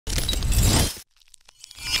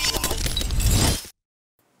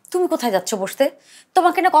তুমি কোথায় যাচ্ছ বসতে?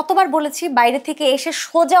 তোমাকে না কতবার বলেছি বাইরে থেকে এসে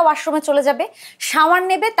সোজা ওয়াশরুমে চলে যাবে, শাওয়ার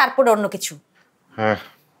নেবে, তারপরে অন্য কিছু। হ্যাঁ,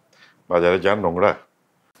 বাজারে যান নোংরা।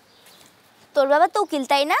 তোর বাবা তো উকিল,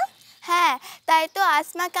 তাই না? হ্যাঁ, তাই তো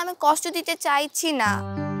আসমাকে আমি কষ্ট দিতে চাইছি না।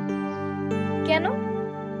 কেন?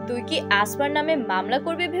 তুই কি আসমার নামে মামলা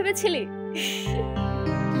করবে ভেবেছিলি?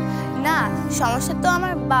 না, সমস্যা তো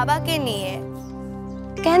আমার বাবাকে নিয়ে।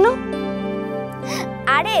 কেন?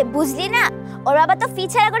 আরে বুঝলি না, ওর বাবা তো ফি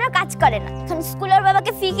ছাড়া কোনো কাজ করে না। এখন স্কুলে ওর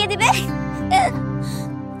বাবাকে ফি কে দিবে?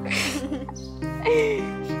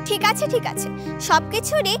 ঠিক আছে ঠিক আছে,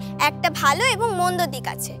 সবকিছুরই একটা ভালো এবং মন্দ দিক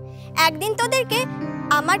আছে। একদিন তোদেরকে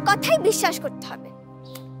আমার কথাই বিশ্বাস করতে হবে।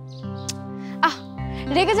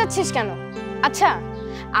 রেগে যাচ্ছিস কেন? আচ্ছা,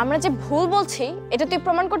 আমরা যে ভুল বলছি এটা তুই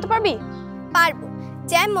প্রমাণ করতে পারবি? পারবো।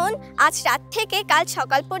 যেমন আজ রাত থেকে কাল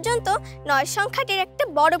সকাল পর্যন্ত 9 সংখ্যাটির একটা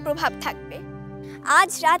বড় প্রভাব থাকবে।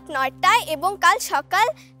 আজ রাত 9টায় এবং কাল সকাল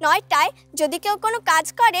 9টায় যদি কেউ কোনো কাজ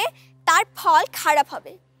করে তার ফল খারাপ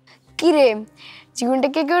হবে। কি রে, জীবনটা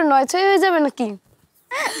কি কেউ 9-6 হয়ে যাবে নাকি?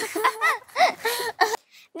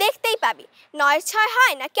 দেখতেই পাবি 9-6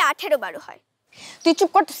 হয় নাকি 18-12 হয়। তুই চুপ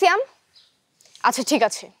করতে সিয়াম। আচ্ছা ঠিক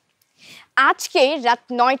আছে, আজকে রাত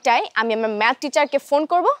 9টায় আমি আমার ম্যাথ টিচারকে ফোন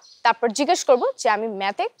করব, তারপর জিজ্ঞেস করব যে আমি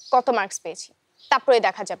ম্যাথে কত মার্কস পেয়েছি, তারপরে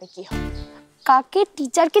দেখা যাবে কি হয়। কাকে?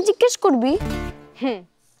 টিচারকে জিজ্ঞেস করবি?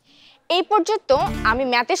 এই পর্যন্ত আমি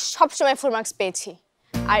ম্যাথে সবসময় ফুল মার্কস পেয়েছি,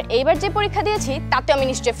 আর এইবার যে পরীক্ষা দিয়েছি তাতে আমি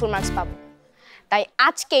নিশ্চয়ই ফুল মার্কস পাবো। তাই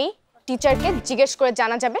আজকেই টিচারকে জিজ্ঞেস করে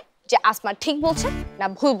জানা যাবে যে আসমা ঠিক বলছে না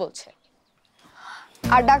ভুল বলছে।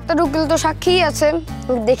 আর ডাক্তার উকিল তো সাক্ষীই আছে,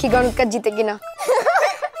 দেখি গণিতকার জিতে কিনা।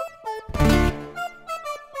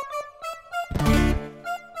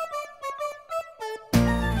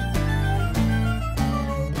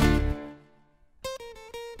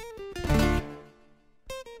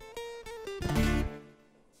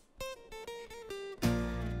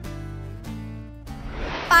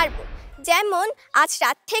 পারবো। যেমন আজ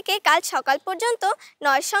রাত থেকে কাল সকাল পর্যন্ত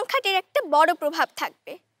 9 সংখ্যাটির একটা বড় প্রভাব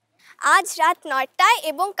থাকবে। আজ রাত 9টায়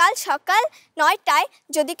এবং কাল সকাল 9টায়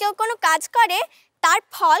যদি কেউ কোনো কাজ করে তার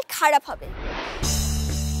ফল খারাপ হবে।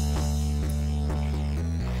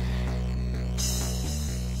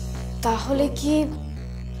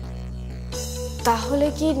 তাহলে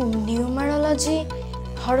কি নিউমারোলজি,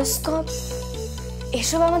 হরোস্কোপ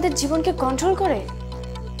এসব আমাদের জীবনকে কন্ট্রোল করে?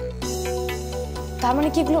 তার মানে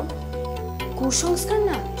কি এগুলো কুসংস্কার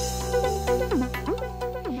না?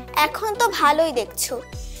 এখন তো ভালোই দেখছো,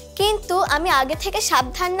 কিন্তু আমি আগে থেকে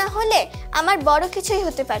সাবধান না হলে আমার বড় কিছুই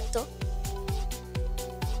হতে পারতো।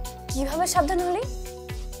 কিভাবে সাবধান হলি?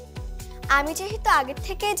 আমি যেহেতু আগের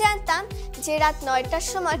থেকেই জানতাম যে রাত 9টার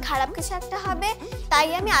সময় খারাপ কিছু একটা হবে, তাই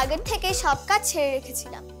আমি আগের থেকেই সব কাজ ছেড়ে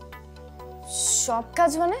রেখেছিলাম। সব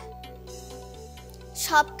কাজ মানে?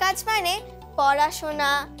 সব কাজ মানে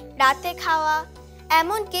পড়াশোনা, রাতে খাওয়া,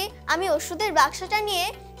 এমনকি আমি ওষুধের বাক্সটা নিয়ে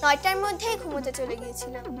 9টার মধ্যেই ঘুমোতে চলে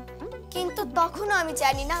গিয়েছিলাম। কিন্তু তখনও আমি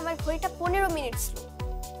জানি না আমার ঘড়িটা 15 মিনিট স্লো।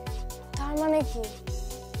 তার মানে কি?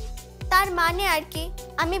 তার মানে আর কি,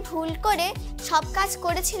 আমি ভুল করে সব কাজ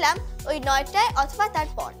করেছিলাম ওই 9টায় অথবা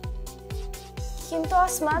তারপর। কিন্তু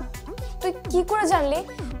আসমা, তুই কি করে জানলি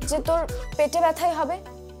যে তোর পেটে ব্যথাই হবে?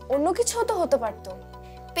 অন্য কিছু তো হতে পারতো।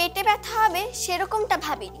 পেটে ব্যথা হবে সেরকমটা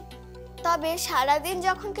ভাবিনি, তবে সারাদিন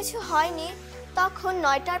যখন কিছু হয়নি তখন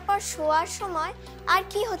 9টার পর শোয়ার সময় আর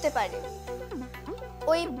কি হতে পারে?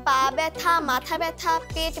 ওই পা ব্যথা, মাথা ব্যথা,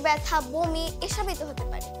 পেট ব্যথা, বমি এসবই তো হতে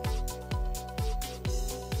পারে।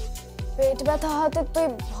 পেট ব্যথা হতে তুই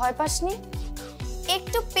ভয় পাসনি?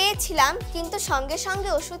 একটু পেয়েছিলাম, কিন্তু সঙ্গে সঙ্গে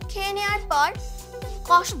ওষুধ খেয়ে নেওয়ার পর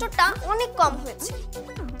কষ্টটা অনেক কম হয়েছে।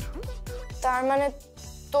 তার মানে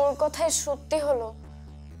তোর কথাই সত্যি হলো?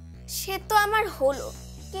 সে তো আমার হলো,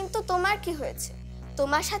 কিন্তু তোমার কি হয়েছে?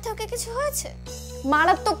 তোমার সাথেও কি কিছু হয়েছে?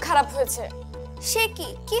 মারাত্মক খারাপ হয়েছে। সে কি?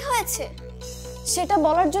 কি হয়েছে? সেটা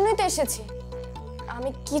বলার জন্যই তো এসেছি। আমি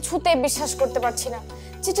কিছুতেই বিশ্বাস করতে পারছি না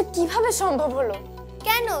যেটা কিভাবে সম্ভব হলো।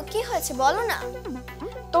 কেন, কি হয়েছে বলো না।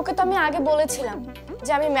 তোকে তো আমি আগে বলেছিলাম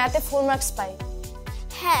যে আমি ম্যাথে ফুল মার্কস পাই।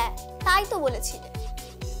 হ্যাঁ, তাই তো বলেছিলে।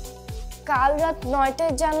 কাল রাত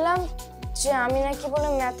 9টায় জানলাম যে আমি নাকি বলে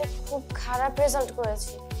ম্যাথে খুব খারাপ রেজাল্ট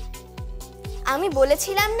করেছি। আমি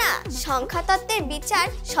বলেছিলাম না, সংখ্যা তত্ত্বের বিচার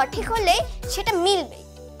সঠিক হলে সেটা মিলবে।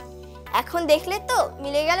 এখন দেখলে তো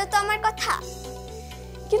মিলে গেল তো আমার কথা।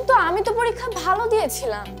 কিন্তু আমি তো পরীক্ষা ভালো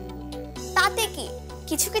দিয়েছিলাম। তাতে কি,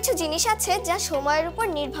 কিছু কিছু জিনিস আছে যা সময়ের উপর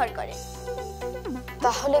নির্ভর করে।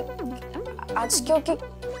 তাহলে আজকেও কি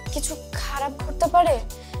কিছু খারাপ ঘটতে পারে?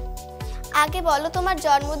 আগে বলো তোমার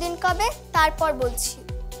জন্মদিন কবে, তারপর বলছি।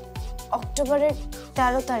 অক্টোবরের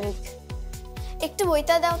 13 তারিখ। একটু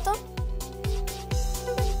বইটা দাও তো।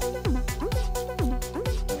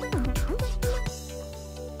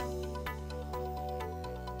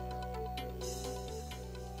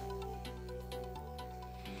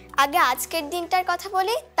 আগে আজকের দিনটার কথা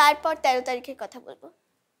বলি, তারপর 13 তারিখের কথা বলবো।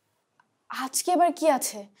 আজকে এবার কি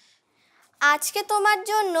আছে? আজকে তোমার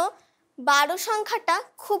জন্য 12 সংখ্যাটা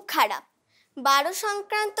খুব খারাপ। 12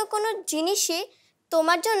 সংক্রান্ত কোনো জিনিসই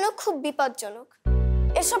তোমার জন্য খুব বিপজ্জনক।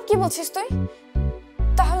 এসব কি বলছিস তুই?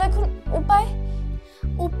 তাহলে এখন উপায়?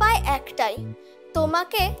 উপায় একটাই,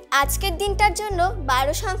 তোমাকে আজকের দিনটার জন্য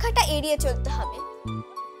 12 সংখ্যাটা এড়িয়ে চলতে হবে।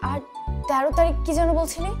 আর 13 তারিখ কি যেন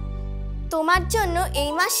বলছিলি? তোমার জন্য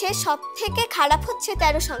এই মাসে সবথেকে খারাপ হচ্ছে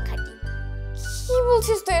 13 সংখ্যাটি। কি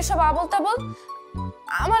বলছিস তুই এসব আবল তাবল?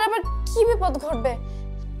 আমার আবার কি বিপদ ঘটবে?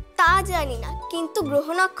 তা জানি না, কিন্তু গ্রহ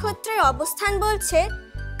নক্ষত্রের অবস্থান বলছে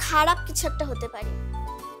খারাপ কিছু একটা হতে পারে।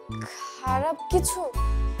 খারাপ কিছু?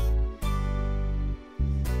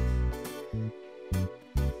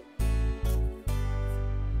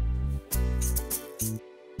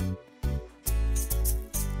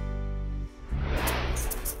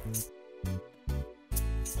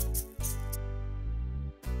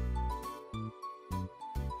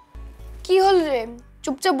 কি হল রে,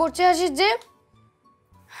 চুপচাপ বসে আছিস যে?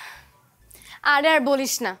 আরে আর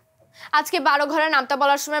বলিস না, আজকে 12 ঘরের নামটা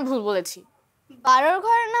বলার সময় ভুল বলেছি। 12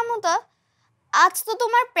 ঘরের নামতা? আজ তো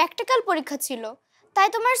তোমার প্র্যাকটিক্যাল পরীক্ষা ছিল, তাই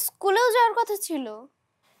তোমার স্কুলেও যাওয়ার কথা ছিল।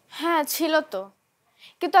 হ্যাঁ ছিল তো,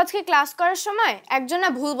 কিন্তু আজকে ক্লাস করার সময় একজনা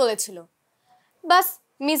ভুল বলেছিল, বাস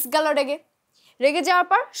মিস গেল রেগে। রেগে যাওয়ার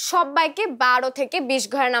পর সবাইকে 12 থেকে 20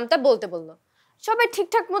 ঘরের নামটা বলতে বললো। সবাই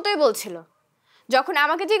ঠিকঠাক মতোই বলছিল। যখন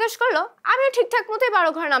আমাকে জিজ্ঞেস করলো, আমিও ঠিকঠাক মতোই 12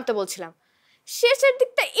 ঘরের নামটা বলছিলাম। শেষের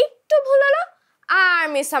দিকটা একটু ভুল হলো আর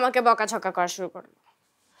মিস আমাকে বকাঝকা করা শুরু করলো।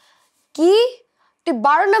 কি, তুই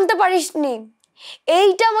 12 নামতে পারিসনি?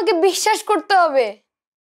 এইটা আমাকে বিশ্বাস করতে হবে।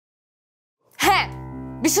 হ্যাঁ,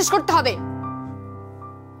 বিশ্বাস করতে হবে,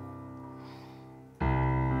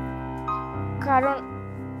 কারণ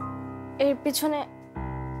এর পিছনে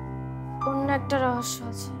অন্য একটা রহস্য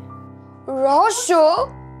আছে। রহস্য?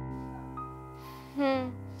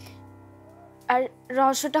 আর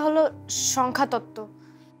রহস্যটা হলো সংখ্যাতত্ত্ব।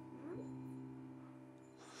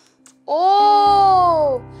 ও,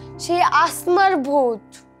 সেই আসমার ভূত।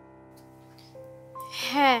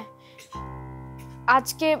 হ্যাঁ,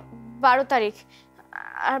 আজকে 12 তারিখ,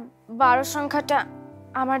 আর 12 সংখ্যাটা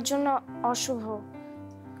আমার জন্য অশুভ।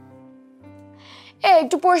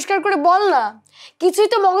 একটু পরিষ্কার করে বল না, কিছুই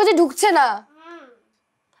তো মগজে ঢুকছে না।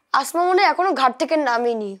 আসমা মনে হয় এখনো ঘাট থেকে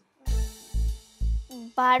নামেনি।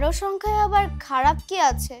 12 সংখ্যায় আবার খারাপ কি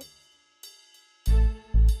আছে?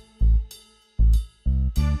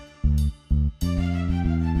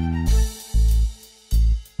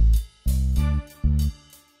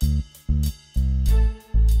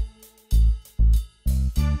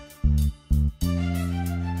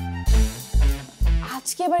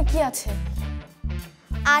 আজকে এবার কি আছে?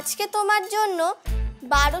 আজকে তোমার জন্য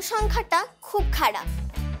 12 সংখ্যাটা খুব খারাপ।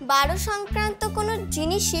 12 সংক্রান্ত কোনো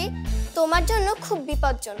জিনিসই তোমার জন্য খুব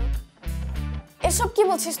বিপজ্জনক। এসব কি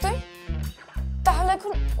বলছিস তুই? তাহলে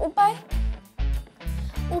এখন উপায়?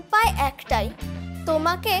 উপায় একটাই,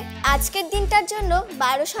 তোমাকে আজকের দিনটার জন্য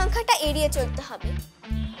 12 সংখ্যাটা এড়িয়ে চলতে হবে।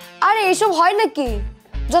 আরে এসব হয় নাকি?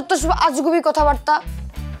 যত সব আজগুবি কথাবার্তা।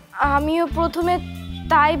 আমিও প্রথমে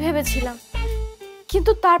তাই ভেবেছিলাম,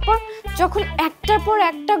 কিন্তু তারপর যখন একটার পর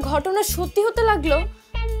একটা ঘটনা সত্যি হতে লাগলো,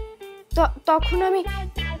 তখন আমি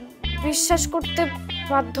বিশ্বাস করতে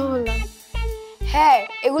বাধ্য হলাম। হ্যাঁ,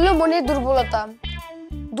 এগুলো মনের দুর্বলতা।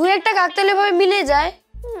 দু একটা কাকতালীয় ভাবে মিলে যায়।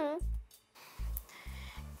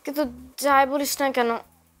 কিন্তু যাই বলিস না কেন,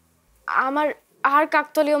 আমার আর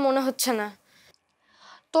কাকতালীয় মনে হচ্ছে না।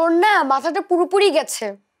 তোর না মাথাটা পুরোপুরি গেছে।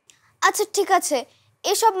 আচ্ছা ঠিক আছে,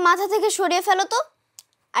 এসব মাথা থেকে সরিয়ে ফেলো তো।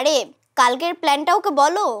 আরে কালকের প্ল্যানটা ওকে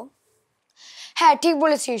বলো। হ্যাঁ ঠিক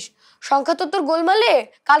বলেছিস, সংখ্যা তো তোর গোলমালে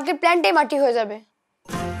কালকের প্ল্যানটাই মাটি হয়ে যাবে।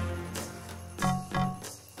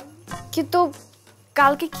 কিন্তু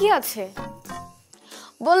কালকে কি আছে?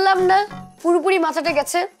 বললাম না, পুরোপুরি মাথাটা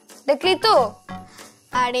গেছে, দেখলি তো।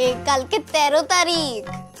 আরে কালকে 13 তারিখ।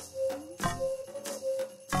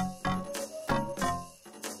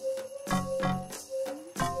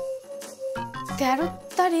 তেরো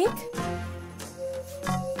তারিখ?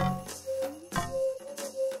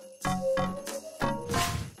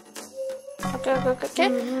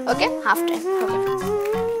 ওকে হাফ টাইম।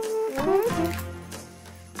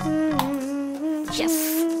 Yes.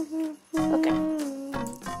 Okay.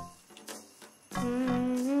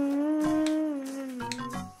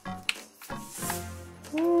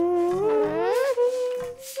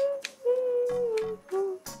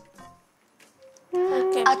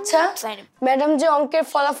 আচ্ছা, ম্যাডাম যে অঙ্কের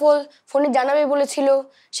ফলাফল ফোনে জানাবে বলেছিল,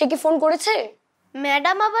 সে কি ফোন করেছে?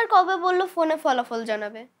 ম্যাডাম আবার কবে বললো ফোনে ফলাফল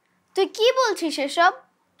জানাবে? তুই কি বলছিস এসব?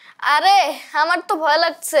 আরে আমার তো ভয়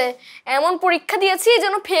লাগছে, এমন পরীক্ষা দিয়েছি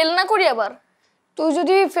যেন ফেল না করি আবার। তুই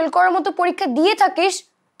যদি ফেল করার মতো পরীক্ষা দিয়ে থাকিস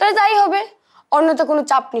তাহলে তাই হবে, অন্যথা কোনো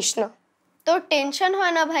চাপ নিস না। তোর টেনশন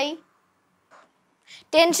হয় না ভাই?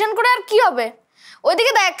 টেনশন করে আর কি হবে?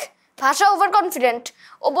 ওইদিকে দেখ, ভাষা ওভার কনফিডেন্ট,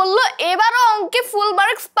 ও বললো এবারও অঙ্কে ফুল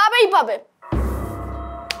মার্কস পাবেই পাবে।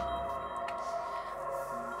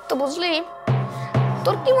 তো বুঝলি,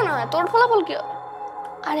 তোর কি মনে হয় তোর ফলাফল কি হবে?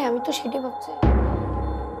 আরে আমি তো সেটাই ভাবছি।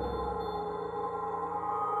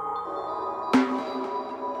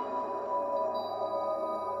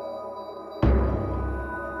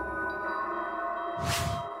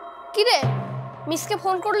 কিরে, মিসকে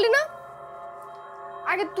ফোন করলি না?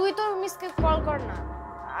 আগে তুই তো মিসকে কল কর না,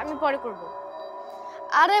 আমি পরে করব।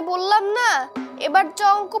 আরে বললাম না, এবার যে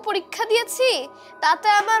অঙ্ক পরীক্ষা দিয়েছি তাতে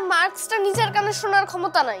আমার মার্কসটা নিজের কানে শোনার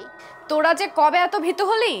ক্ষমতা নাই। তোরা যে কবে এত ভীতু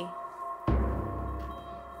হলি?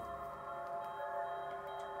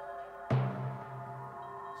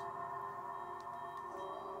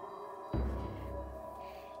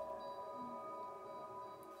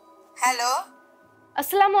 হ্যালো,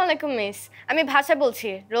 আসসালামু আলাইকুম মিস, আমি ভাষা বলছি,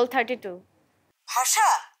 রোল 32। ভাষা,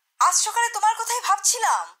 আজ সকালে তোমার কথাই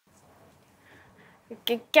ভাবছিলাম।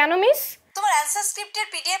 কেন মিস? তোমার অ্যানসার স্ক্রিপ্টের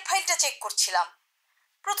পিডিএফ ফাইলটা চেক করছিলাম।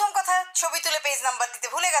 প্রথম কথা, ছবি তুলে পেজ নাম্বার দিতে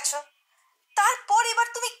ভুলে গেছো। তারপর এবার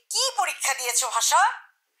তুমি কি পরীক্ষা দিয়েছো ভাষা?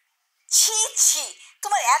 ছি ছি,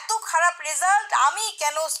 তোমার এত খারাপ রেজাল্ট আমি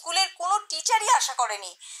কেন স্কুলের কোনো টিচারই আশা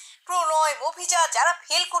করেনি। প্রণয়, অভিজা যারা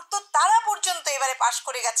ফেল করতো তারা পর্যন্ত এবারে পাশ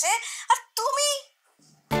করে গেছে, আর তুমি।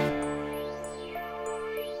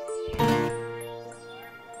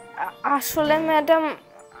 আসলে ম্যাডাম,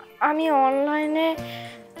 আমি অনলাইনে।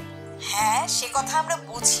 হ্যাঁ, সে কথা আমরা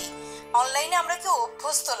বুঝি, অনলাইনে আমরা কেউ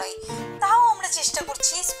অভ্যস্ত নই, তাও আমরা চেষ্টা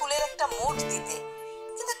করছি স্কুলের একটা মোড দিতে,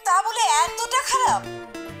 কিন্তু তা বলে এতটা খারাপ?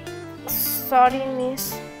 Sorry miss.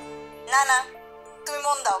 না না, তুমি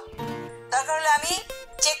মন দাও, দরকার হলে আমি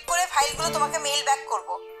চেক করে ফাইলগুলো তোমাকে মেইল ব্যাক করব,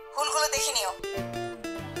 ভুলগুলো দেখে নিও।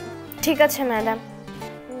 ঠিক আছে ম্যাডাম,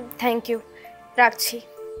 থ্যাংক ইউ, রাখছি।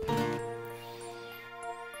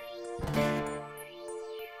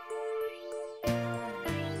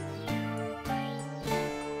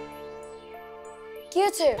 কি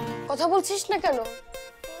আছে, কথা বলছিস না কেন?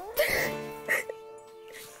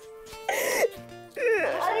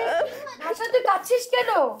 আরে ভাষা, তুই কাঁদছিস কেন?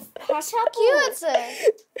 ভাষা কি হয়েছে?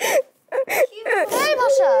 এই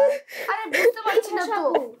ভাষা, আরে বুঝতে পারছি না তো,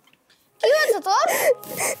 কি হয়েছে তোর?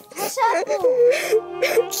 ভাষা আপু,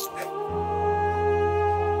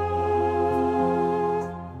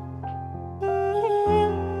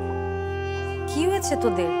 কি হয়েছে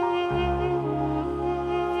তোদের?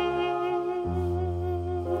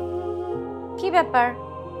 কি ব্যাপার,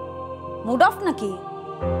 মুড অফ নাকি?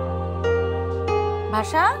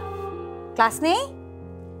 ভাষা, ক্লাস নেই?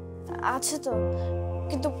 আছে তো,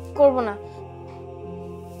 কিন্তু করব না।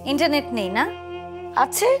 ইন্টারনেট নেই না?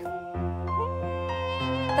 আছে।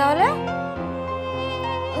 তাহলে?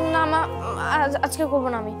 না মা, আজকে করব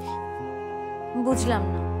না আমি। বুঝলাম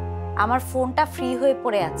না, আমার ফোনটা ফ্রি হয়ে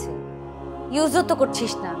পড়ে আছে, ইউজও তো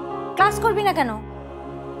করছিস না, ক্লাস করবি না কেন?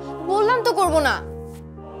 বললাম তো করব না।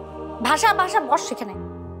 ভাষা ভাষা, বস সেখানে,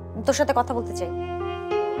 তোর সাথে কথা বলতে চাই।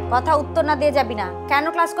 কথা উত্তর না দিয়ে যাবি না, কেন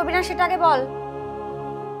ক্লাস করবি না সেটা আগে বল।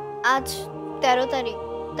 আজ 13 তারিখ,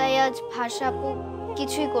 তাই আজ ভাষা আপু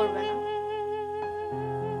কিছুই করবে না।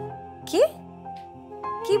 কি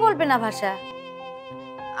কি বলবে না ভাষা?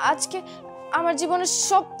 আজকে আমার জীবনের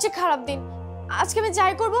সবচেয়ে খারাপ দিন। আজকে আমি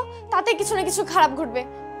যাই করব তাতে কিছু না কিছু খারাপ ঘটবে।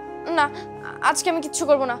 না, আজকে আমি কিচ্ছু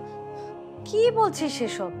করব না। কি বলছিস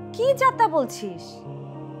এসব? কি যাতা বলছিস?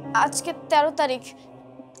 আজকে 13 তারিখ,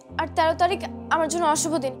 আর 13 তারিখ আমার জন্য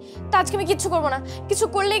অশুভ দিন। তা আজকে আমি কিচ্ছু করব না, কিছু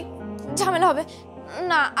করলেই ঝামেলা হবে।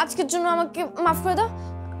 না, আজকের জন্য আমাকে মাফ করে দাও,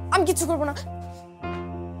 আমি কিচ্ছু করব না।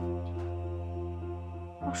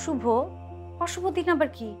 অশুভ? অশুভ দিন আবার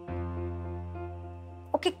কি?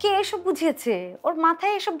 ওকে কে এসব বুঝিয়েছে? ওর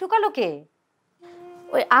মাথায় এসব ঢুকালো কে?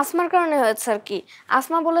 ওই আসমার কারণে হয়েছে আর কি।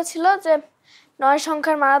 আসমা বলেছিল যে 9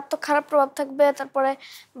 সংখ্যার মারাত্মক খারাপ প্রভাব থাকবে, তারপরে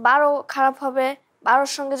 12 খারাপ হবে,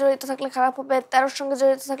 12-র সঙ্গে জড়িত থাকলে খারাপ হবে, 13-র সঙ্গে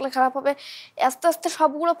জড়িত থাকলে খারাপ হবে, আস্তে আস্তে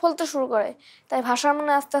সবগুলো ফলতে শুরু করে। তাই ভাষার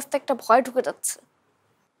মনে আস্তে আস্তে একটা ভয় ঢুকে যাচ্ছে।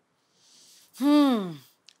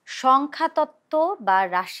 সংখ্যা তত্ত্ব বা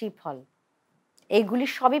রাশিফল, এইগুলি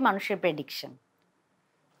সবই মানুষের প্রেডিকশন।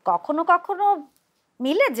 কখনো কখনো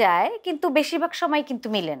মিলে যায়, কিন্তু বেশিরভাগ সময় কিন্তু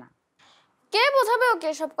মিলে না। কে বোঝাবে ওকে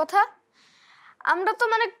সব কথা? আমরা তো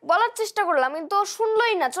মানে বলার চেষ্টা করলাম, কিন্তু ও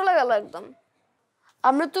শুনলই না, চলে গেল একদম।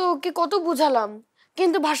 আমরা তো ওকে কত বুঝালাম,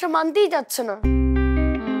 কিন্তু ভাষা মানতেই যাচ্ছে না।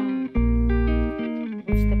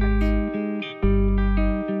 বুঝতে পারছি।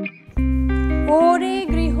 ওরে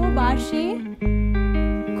গৃহ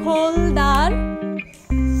খোলদার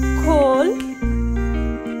খোল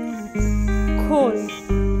খোল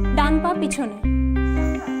ডান পা পিছনে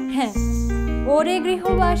হ্যাঁ ওরে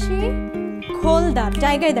গৃহবাসী খোলদার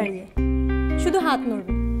জায়গায় দাঁড়িয়ে শুধু হাত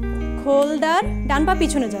নড়বে খোলদার ডান পা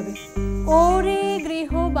পিছনে যাবে ওরে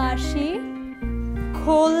গৃহবাসী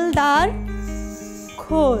খোলদার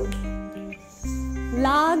খোল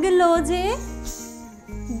লাগলো যে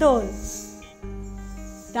দোল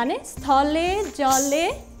ডানে স্থলে জলে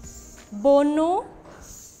বনো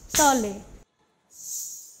তলে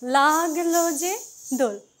লাগলো যে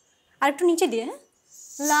দোল আর একটু নিচে দিয়ে হ্যাঁ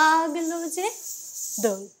লাগলো যে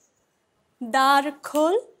দোল দ্বার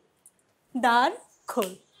খোল দ্বার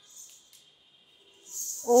খোল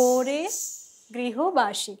ওরে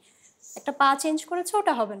গৃহবাসী একটা পা চেঞ্জ করেছে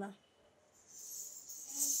ওটা হবে না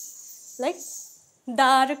লাইক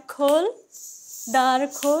দ্বার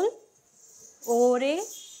খোল ওরে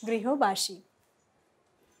গৃহবাসী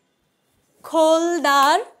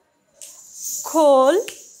খোলদার খোল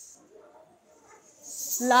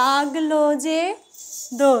লাগলো যে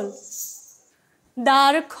দোল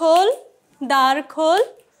দ্বার খোল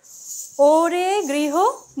ওরে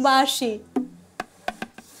গৃহবাসী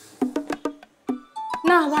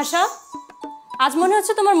না ভাষা আজ মনে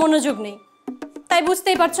হচ্ছে তোমার মনোযোগ নেই তাই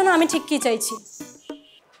বুঝতেই পারছো না আমি ঠিক কি চাইছি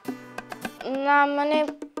না মানে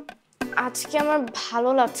আজকে আমার ভালো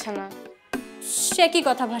লাগছে না সে কি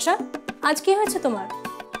কথা ভাষা আজ কি হয়েছে তোমার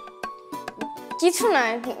কিছু না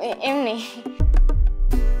এমনি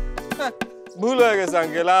ভুল হয়ে গেছে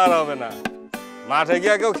আঙ্কেল আর হবে না মাঠে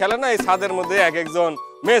গিয়ে কেউ খেলে না এই ছাদের মধ্যে এক একজন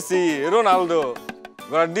মেসি রোনালদো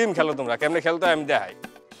ডিম খেলো তোমরা কেমনে খেলতো আমি দেখাই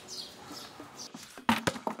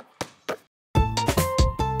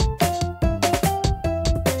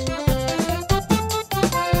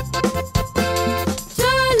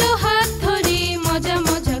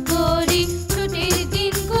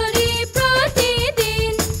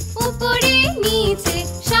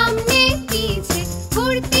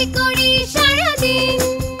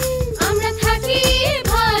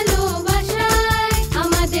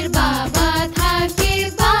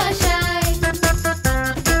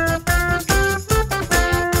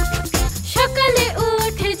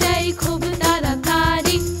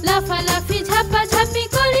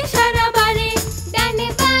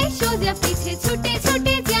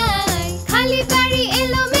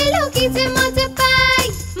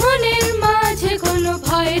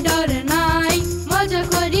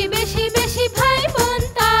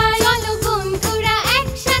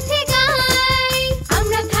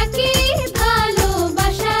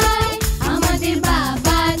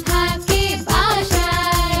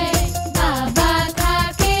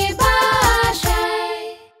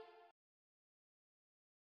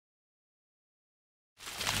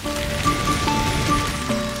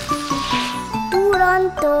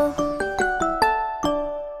দুরন্ত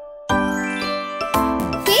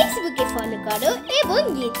ফেসবুকে ফলো করো এবং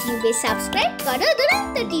ইউটিউবে সাবস্ক্রাইব করো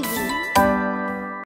দুরন্ত টিভি।